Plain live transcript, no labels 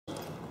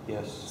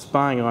Yes.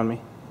 Spying on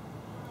me.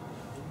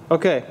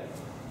 Okay.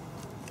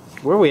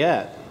 Where are we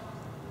at?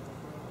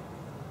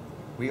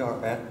 We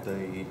are at the,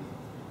 I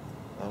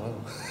don't know.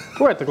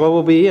 We're at the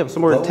Global BEM,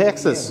 somewhere in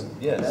Texas.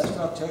 Yes. That's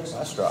not Texas.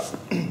 That's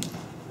right.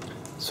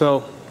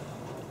 So,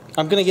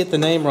 I'm going to get the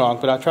name wrong,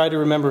 but I tried to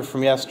remember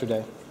from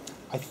yesterday.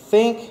 I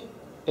think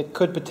it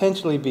could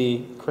potentially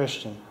be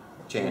Christian.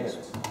 Chance.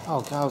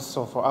 Oh, God, I was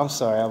so far. I'm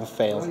sorry, I'm a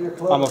fail. Oh, you're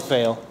close. I'm a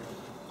fail.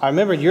 I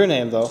remembered your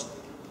name, though.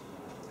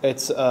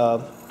 It's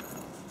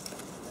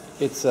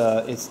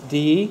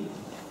D,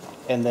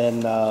 and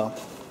then I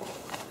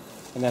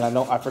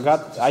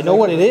forgot. I know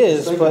what it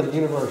is, but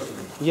University.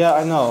 yeah,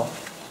 I know.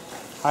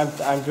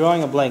 I'm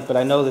drawing a blank, but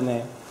I know the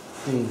name.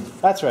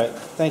 That's right.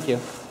 Thank you.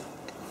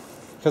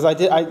 Because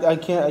I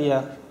can't.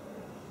 Yeah.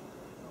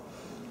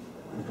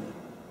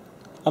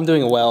 I'm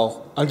doing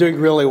well. I'm doing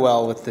really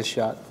well with this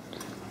shot.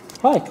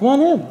 Hi, come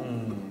on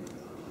in.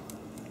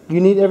 You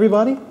need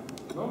everybody?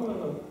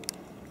 No.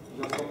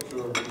 Just not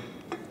sure.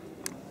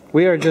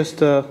 We are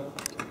just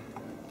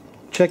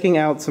checking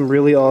out some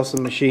really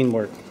awesome machine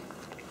work.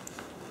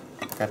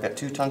 I've got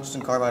 2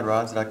 tungsten carbide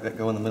rods that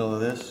go in the middle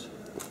of this.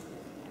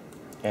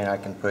 And I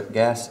can put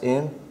gas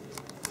in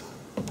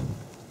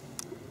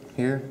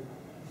here.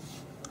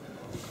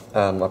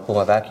 I'll pull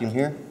my vacuum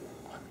here.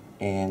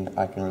 And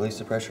I can release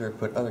the pressure,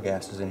 put other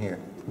gases in here.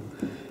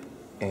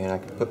 And I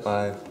can put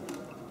my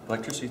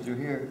electricity through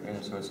here,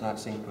 and so it's not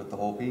synced with the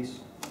whole piece.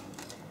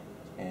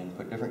 And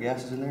put different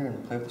gases in there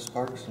and play with the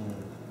sparks. And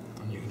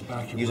You can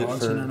back use your it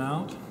rods for- in and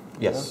out?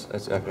 yes,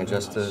 I can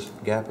adjust the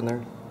gap in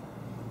there.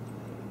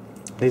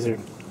 These are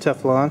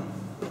Teflon.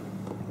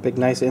 Big,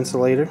 nice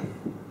insulator.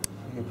 You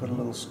can put a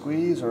little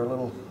squeeze or a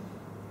little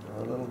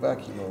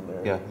vacuum on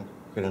there. Yeah,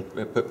 you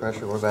can put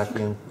pressure or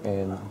vacuum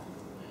and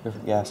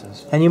different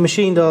gases. And you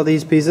machined all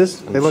these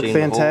pieces. They look Machine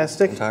the whole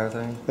fantastic. entire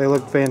thing. They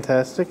look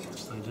fantastic.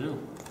 Yes, they do.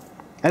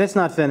 And it's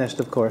not finished,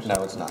 of course.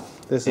 No, it's not.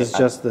 This is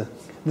just the.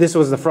 This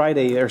was the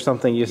Friday or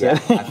something you Yeah,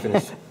 said. I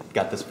finished.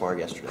 Got this far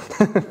yesterday.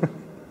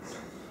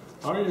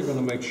 How are you going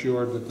to make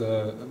sure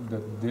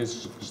that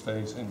this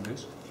stays in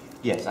this?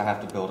 Yes, I have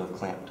to build a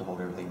clamp to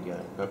hold everything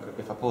together. But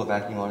if I pull a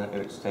vacuum on it,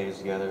 it stays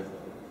together.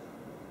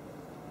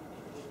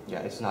 Yeah,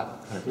 it's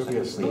not 100% complete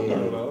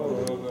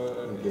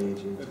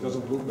yet. It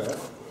doesn't look bad.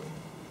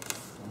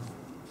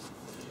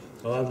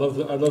 Well, I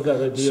love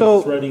that idea So-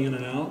 of threading in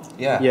and out.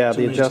 Yeah. Yeah, to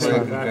the maintain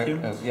adjustment.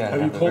 vacuum. Yeah,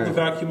 Have you pulled the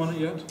very- vacuum on it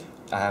yet?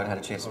 I haven't had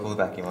a chance to pull the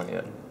vacuum on it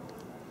yet.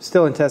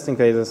 Still in testing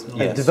phases.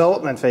 Yes.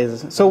 Development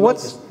phases. So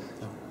what's?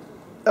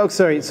 Oh,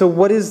 sorry. So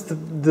what is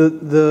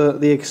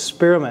the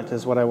experiment?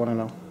 Is what I want to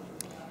know.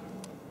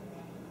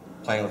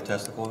 Playing with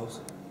Tesla coils?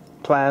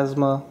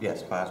 Plasma,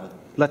 Yes, plasma.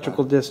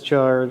 electrical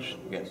discharge,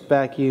 Yes.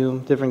 vacuum,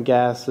 different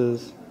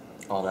gases.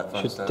 All that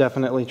fun Should stuff.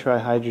 definitely try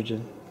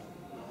hydrogen.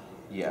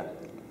 Yeah.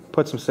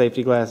 Put some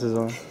safety glasses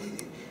on.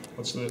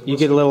 What's the, You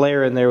get a little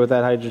air in there with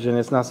that hydrogen.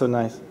 It's not so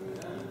nice.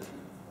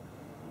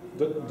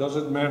 does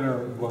it matter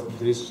what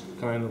this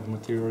kind of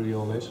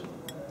material is?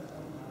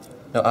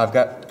 No,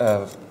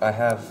 I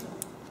have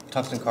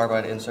tungsten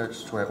carbide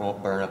inserts to where it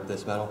won't burn up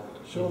this metal.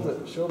 Show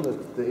them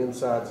the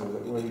insides of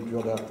it, where you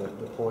drilled out the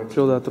points.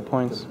 Drilled out the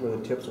points. Where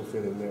the tips will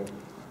fit in there.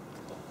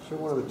 Show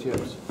one of the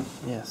tips.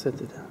 Yeah, sit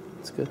it down.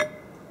 It's good.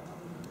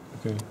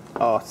 Okay.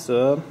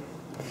 Awesome.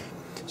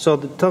 So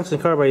the tungsten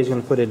carbide is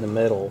going to put in the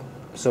middle,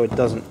 so it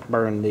doesn't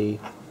burn the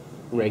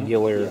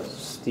regular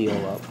steel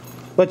up.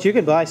 But you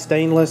could buy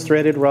stainless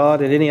threaded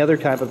rod and any other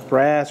type of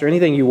brass or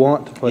anything you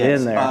want to put Yes,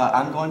 in there.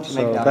 I'm going to make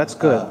So out that's of,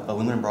 good.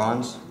 Aluminum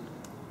bronze.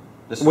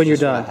 This is When you're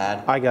just what done, I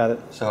had. I got it.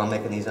 So I'm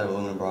making these out of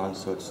aluminum bronze,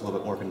 so it's a little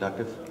bit more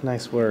conductive.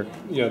 Nice work.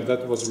 Yeah,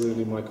 that was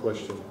really my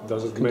question.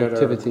 Does it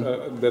Conductivity.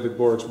 matter that it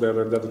works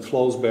better, that it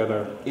flows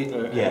better?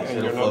 Yes, and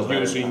it'll you're flow not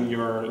better. using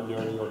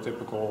your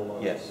typical.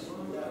 Yes.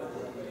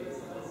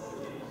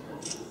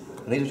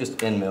 And these are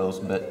just end mills,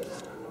 but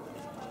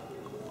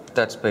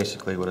that's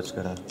basically what it's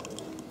gonna.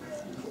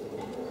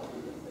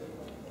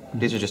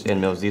 These are just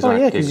end mills. These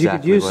aren't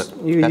exactly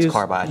that's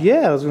carbide.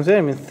 Yeah, I was going to say.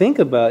 I mean, think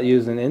about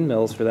using end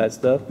mills for that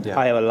stuff. Yeah.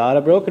 I have a lot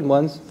of broken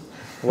ones.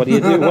 What do you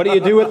do? What do you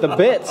do with the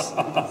bits?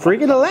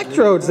 Freaking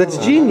electrodes. That's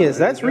genius.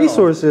 That's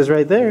resources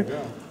right there.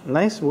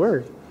 Nice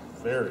work.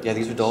 Yeah,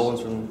 these are dull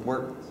ones from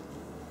work.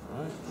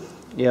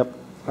 Yep.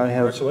 I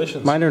have.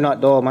 Congratulations. Mine are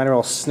not dull. Mine are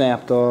all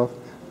snapped off.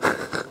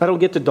 I don't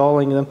get to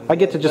dulling them. I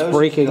get to just Those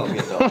breaking. don't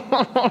get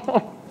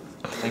dull.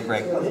 They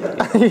break.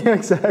 Yeah,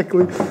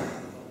 exactly.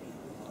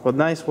 Well,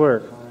 nice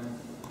work.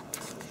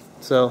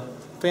 So,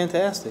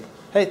 fantastic.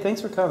 Hey,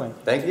 thanks for coming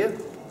Thank you.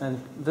 and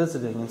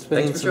visiting and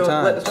spending Thanks for some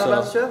time. letting us know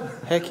about the So,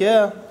 show. heck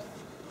yeah.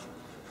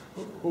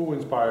 Who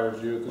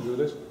inspires you to do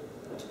this?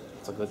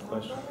 That's a good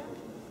question.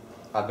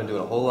 I've been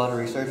doing a whole lot of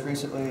research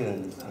recently,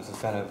 and this is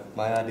kind of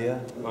my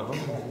idea.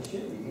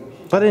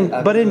 But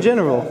in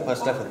general,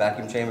 Plus stuff with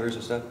vacuum chambers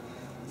and stuff.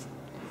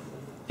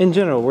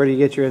 where do you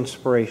get your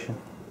inspiration?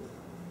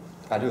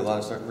 I do a lot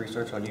of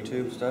research on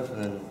YouTube stuff,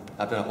 and then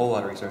I've done a whole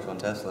lot of research on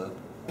Tesla.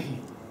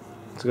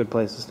 It's a good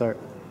place to start.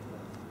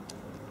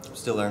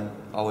 Still learning,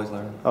 always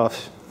learning. Oh,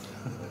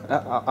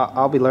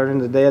 I'll be learning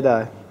the day I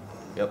die.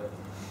 Yep.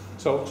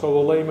 So a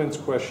layman's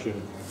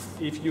question,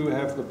 if you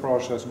have the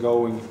process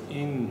going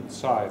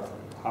inside,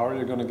 how are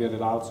you gonna get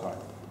it outside?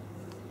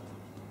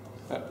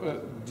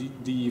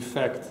 The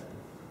effect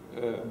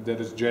that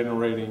is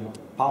generating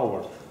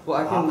power, Well,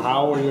 I can.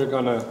 how are you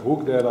gonna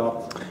hook that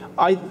up?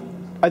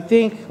 I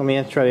think, let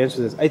me try to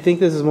answer this. I think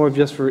this is more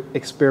just for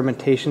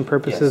experimentation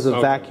purposes Yes. of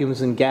Okay.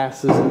 vacuums and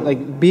gases, and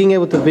like being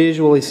able to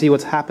visually see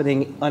what's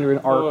happening under an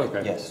arc Oh,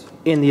 okay. Yes.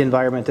 in the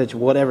environment that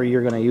whatever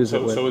you're going to use it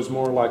So, with. so it's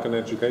more like an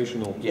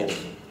educational tool? Yes.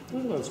 Oh,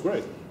 that's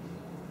great.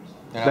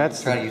 And That's-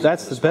 I'm trying to use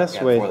that's it for the smart best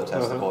gap way. For the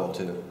Tesla coil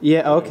too.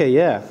 Yeah, okay,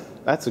 yeah.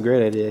 That's a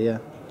great idea, yeah.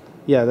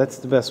 Yeah, that's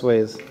the best way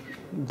is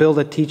build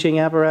a teaching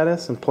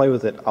apparatus and play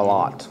with it a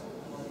lot.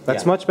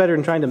 That's Yeah. much better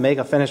than trying to make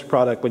a finished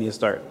product when you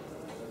start.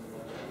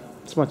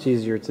 It's much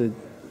easier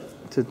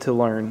to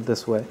learn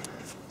this way.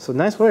 So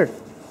nice work.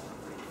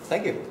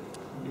 Thank you.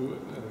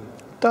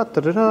 Da, da,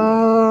 da,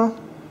 da.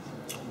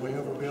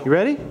 You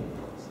ready?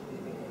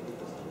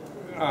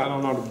 I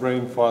don't know the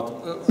brain thought.